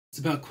It's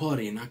about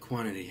quality, not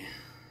quantity.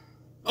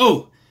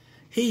 Oh!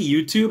 Hey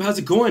YouTube, how's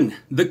it going?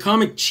 The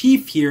Comic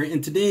Chief here,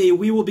 and today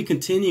we will be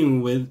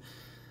continuing with,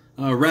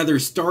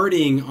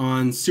 starting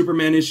on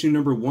Superman issue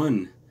number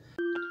 1.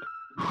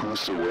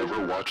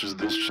 Whosoever watches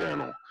this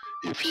channel,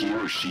 if he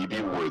or she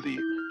be worthy,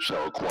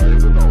 shall acquire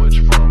the knowledge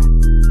from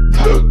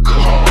the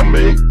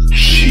Comic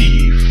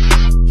Chief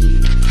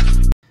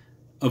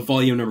of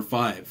volume number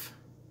 5.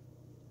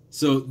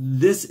 So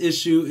this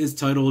issue is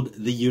titled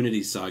The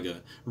Unity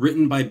Saga,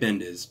 written by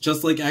Bendis,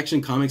 just like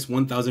Action Comics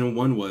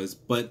 1001 was,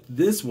 but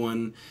this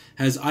one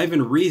has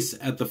Ivan Reis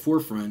at the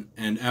forefront,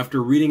 and after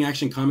reading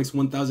Action Comics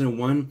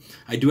 1001,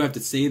 I do have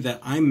to say that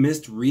I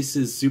missed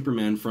Reis's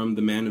Superman from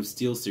the Man of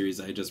Steel series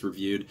I just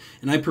reviewed,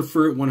 and I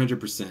prefer it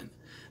 100%.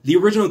 The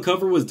original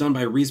cover was done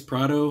by Reis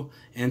Prado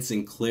and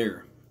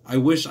Sinclair. I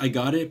wish I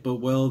got it, but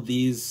well,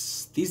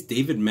 these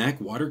David Mack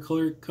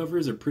watercolor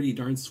covers are pretty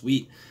darn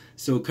sweet,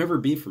 so cover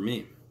B for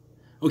me.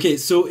 Okay,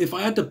 so if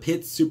I had to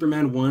pit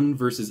Superman 1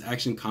 versus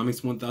Action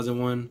Comics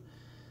 1001,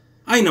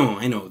 I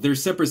know, they're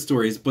separate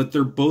stories, but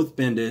they're both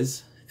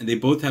Bendis, and they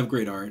both have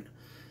great art.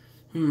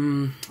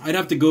 I'd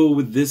have to go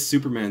with this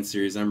Superman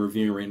series I'm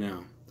reviewing right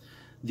now.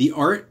 The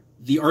art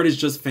is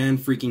just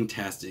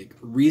fan-freaking-tastic.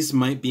 Reis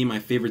might be my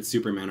favorite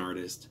Superman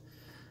artist.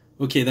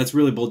 Okay, that's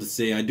really bold to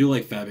say. I do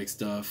like Fabric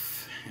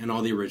stuff, and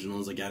all the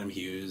originals like Adam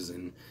Hughes,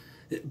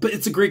 but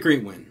it's a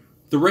great win.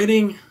 The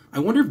writing, I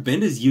wonder if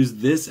Bendis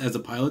used this as a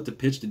pilot to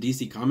pitch to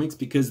DC Comics,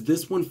 because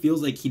this one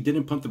feels like he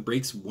didn't pump the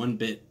brakes one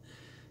bit.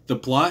 The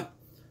plot,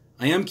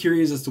 I am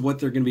curious as to what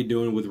they're going to be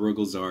doing with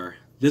Rogol Zaar.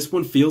 This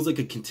one feels like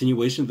a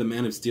continuation of the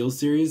Man of Steel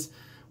series,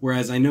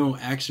 whereas I know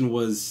Action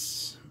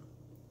was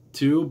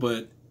too,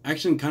 but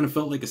Action kind of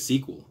felt like a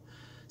sequel.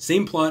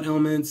 Same plot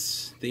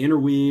elements, they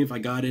interweave, I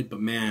got it, but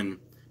man,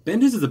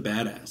 Bendis is a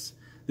badass.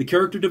 The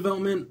character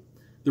development,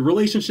 the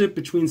relationship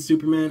between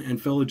Superman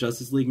and fellow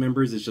Justice League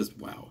members is just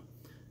wow.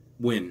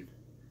 Win.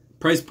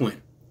 Price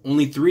point,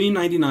 only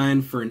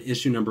 $3.99 for an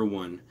issue number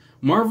 1.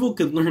 Marvel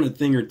could learn a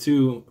thing or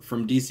two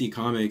from DC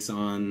Comics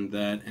on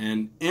that,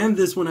 and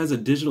this one has a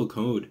digital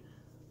code,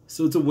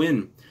 so it's a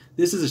win.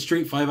 This is a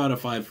straight 5 out of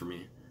 5 for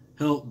me.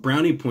 Hell,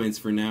 brownie points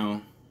for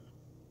now.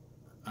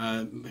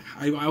 I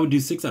would do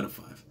 6 out of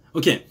 5.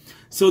 Okay,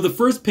 so the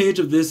first page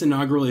of this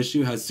inaugural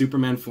issue has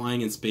Superman flying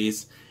in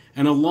space,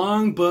 and a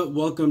long but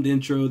welcomed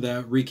intro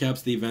that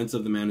recaps the events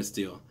of the Man of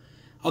Steel.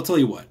 I'll tell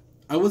you what.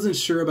 I wasn't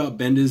sure about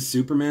Bendis'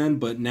 Superman,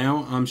 but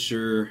now I'm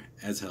sure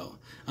as hell.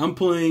 I'm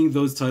pulling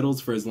those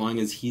titles for as long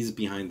as he's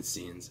behind the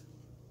scenes.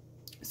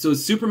 So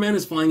Superman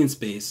is flying in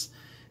space,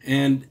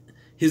 and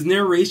his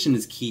narration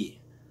is key.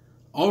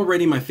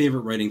 Already my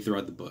favorite writing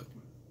throughout the book.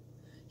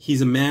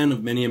 He's a man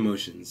of many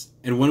emotions,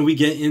 and when we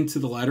get into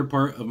the latter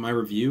part of my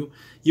review,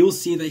 you'll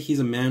see that he's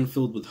a man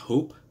filled with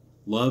hope,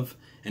 love,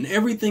 and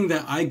everything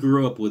that I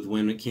grew up with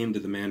when it came to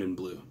the Man in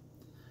Blue.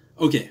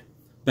 Okay,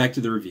 back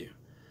to the review.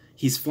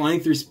 He's flying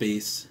through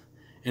space,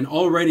 and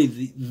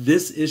already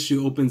this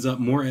issue opens up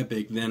more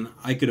epic than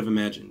I could have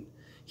imagined.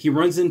 He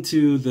runs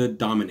into the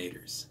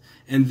Dominators,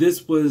 and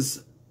this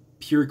was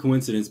pure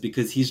coincidence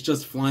because he's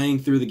just flying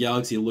through the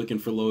galaxy looking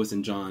for Lois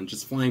and John,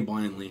 just flying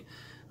blindly.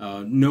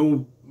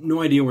 No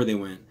idea where they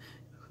went,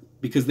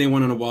 because they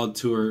went on a wild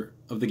tour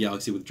of the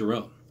galaxy with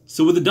Jor-El.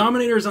 So with the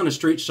Dominators on a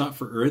straight shot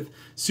for Earth,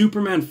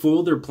 Superman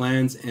foiled their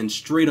plans and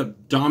straight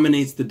up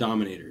dominates the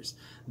Dominators.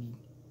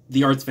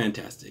 The art's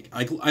fantastic.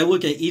 I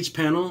look at each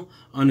panel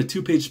on a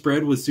 2-page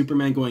spread with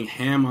Superman going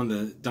ham on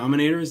the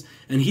Dominators,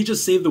 and he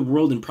just saved the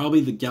world and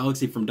probably the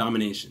galaxy from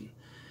domination.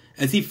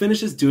 As he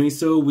finishes doing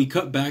so, we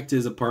cut back to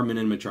his apartment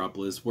in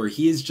Metropolis, where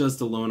he is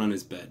just alone on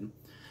his bed.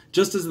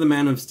 Just as the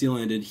Man of Steel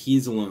ended,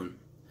 he's alone.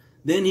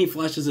 Then he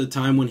flashes a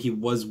time when he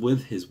was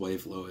with his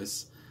wife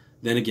Lois.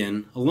 Then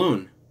again,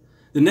 alone.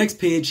 The next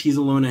page, he's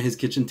alone at his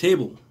kitchen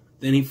table.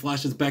 Then he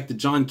flashes back to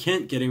John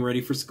Kent getting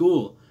ready for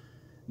school.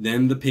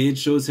 Then the page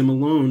shows him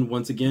alone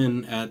once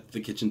again at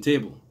the kitchen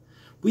table.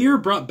 We are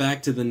brought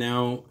back to the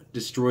now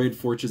destroyed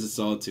Fortress of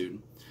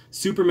Solitude.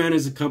 Superman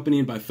is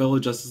accompanied by fellow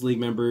Justice League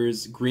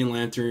members, Green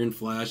Lantern,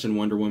 Flash, and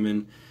Wonder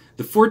Woman.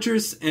 The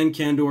Fortress and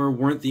Kandor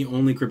weren't the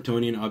only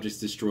Kryptonian objects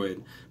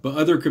destroyed, but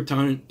other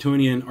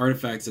Kryptonian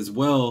artifacts as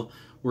well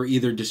were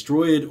either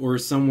destroyed or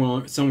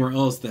somewhere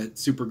else that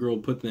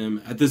Supergirl put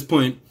them. At this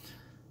point,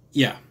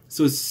 yeah.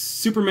 So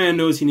Superman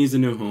knows he needs a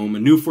new home, a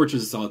new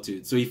Fortress of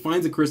Solitude. So he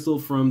finds a crystal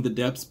from the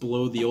depths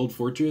below the old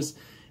fortress,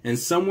 and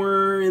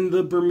somewhere in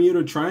the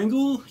Bermuda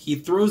Triangle, he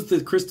throws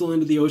the crystal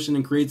into the ocean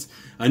and creates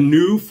a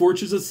new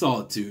Fortress of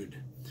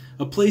Solitude.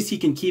 A place he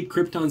can keep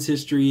Krypton's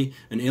history,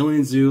 an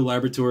alien zoo,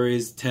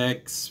 laboratories,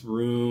 techs,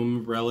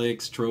 room,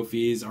 relics,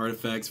 trophies,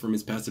 artifacts from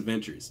his past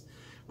adventures.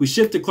 We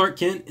shift to Clark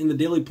Kent in the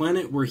Daily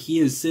Planet, where he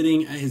is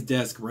sitting at his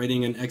desk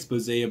writing an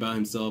expose about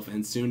himself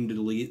and soon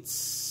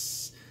deletes.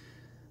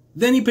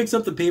 Then he picks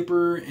up the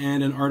paper,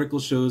 and an article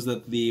shows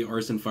that the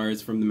arson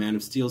fires from the Man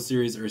of Steel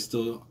series are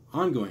still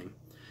ongoing.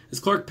 As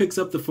Clark picks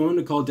up the phone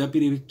to call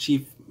Deputy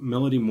Chief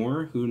Melody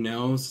Moore, who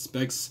now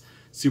suspects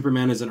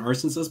Superman is an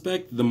arson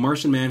suspect, the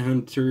Martian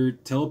Manhunter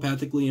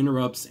telepathically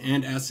interrupts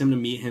and asks him to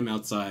meet him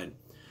outside.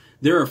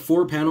 There are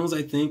 4 panels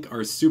I think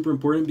are super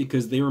important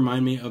because they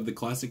remind me of the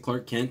classic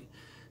Clark Kent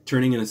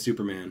turning into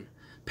Superman.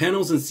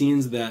 Panels and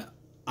scenes that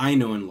I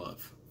know and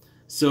love.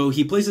 So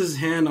he places his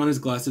hand on his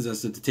glasses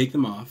as if to take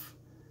them off,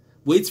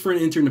 waits for an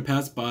intern to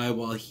pass by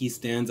while he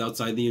stands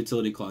outside the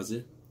utility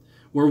closet,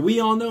 where we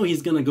all know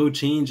he's going to go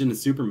change into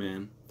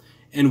Superman.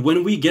 And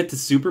when we get to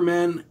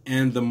Superman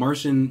and the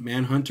Martian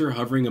Manhunter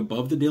hovering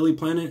above the Daily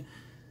Planet,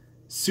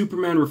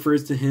 Superman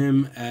refers to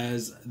him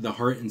as the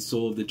heart and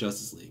soul of the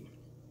Justice League.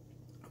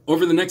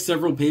 Over the next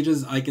several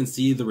pages, I can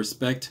see the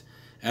respect,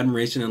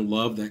 admiration, and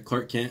love that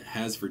Clark Kent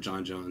has for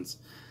John Jones.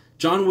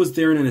 John was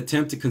there in an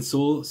attempt to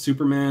console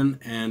Superman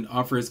and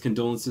offer his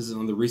condolences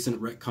on the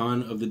recent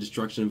retcon of the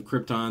destruction of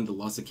Krypton, the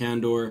loss of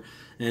Kandor.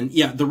 And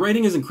yeah, the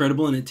writing is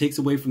incredible and it takes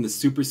away from the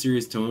super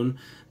serious tone,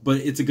 but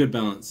it's a good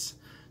balance.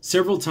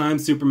 Several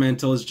times Superman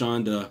tells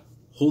John to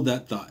hold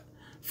that thought.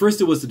 First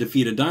it was to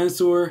defeat a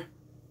dinosaur,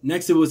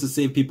 next it was to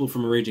save people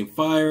from a raging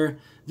fire,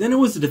 then it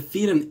was to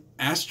defeat an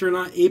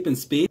astronaut ape in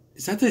space.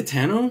 Is that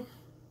Titano?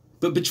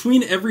 But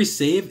between every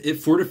save, it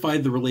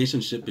fortified the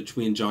relationship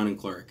between John and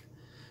Clark.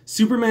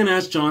 Superman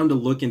asked John to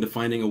look into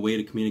finding a way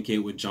to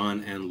communicate with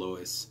John and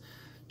Lois.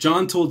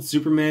 John told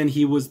Superman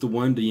he was the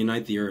one to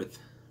unite the Earth,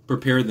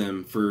 prepare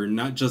them for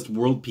not just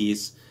world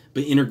peace,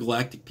 but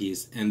intergalactic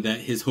peace, and that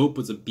his hope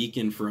was a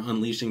beacon for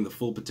unleashing the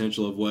full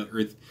potential of what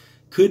Earth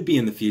could be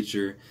in the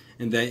future,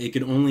 and that it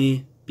could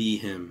only be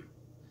him.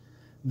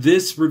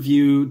 This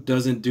review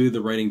doesn't do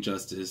the writing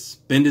justice.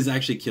 Bendis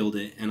actually killed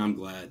it, and I'm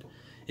glad.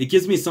 It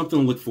gives me something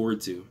to look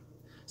forward to.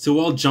 So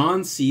while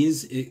John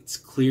sees it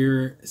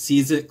clear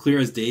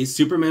as day,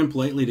 Superman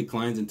politely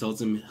declines and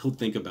tells him he'll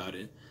think about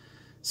it.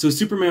 So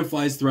Superman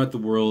flies throughout the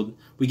world.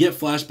 We get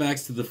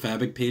flashbacks to the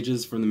Fabric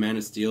pages from the Man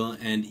of Steel,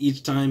 and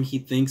each time he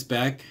thinks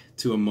back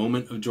to a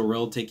moment of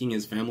Jor-El taking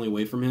his family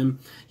away from him,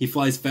 he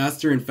flies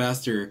faster and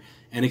faster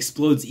and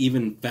explodes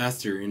even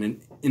faster in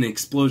an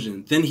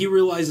explosion. Then he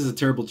realizes a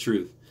terrible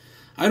truth.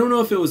 I don't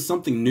know if it was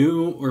something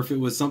new or if it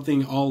was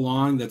something all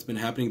along that's been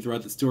happening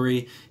throughout the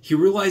story. He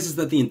realizes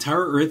that the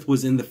entire Earth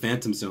was in the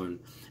Phantom Zone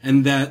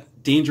and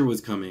that danger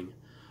was coming.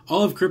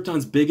 All of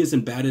Krypton's biggest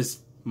and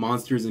baddest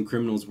monsters and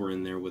criminals were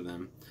in there with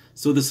them.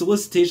 So the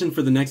solicitation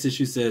for the next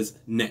issue says,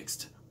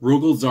 next,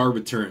 Rogol Zar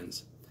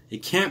returns.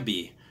 It can't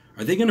be.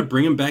 Are they going to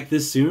bring him back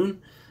this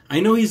soon? I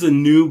know he's a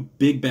new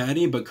big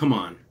baddie, but come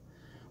on.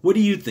 What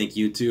do you think,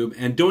 YouTube?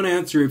 And don't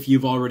answer if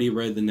you've already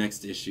read the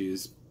next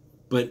issues.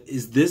 But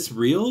is this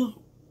real?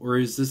 Or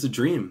is this a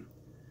dream?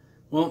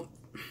 Well,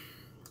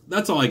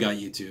 that's all I got,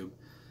 YouTube.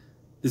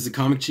 This is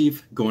Comic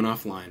Chief going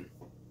offline.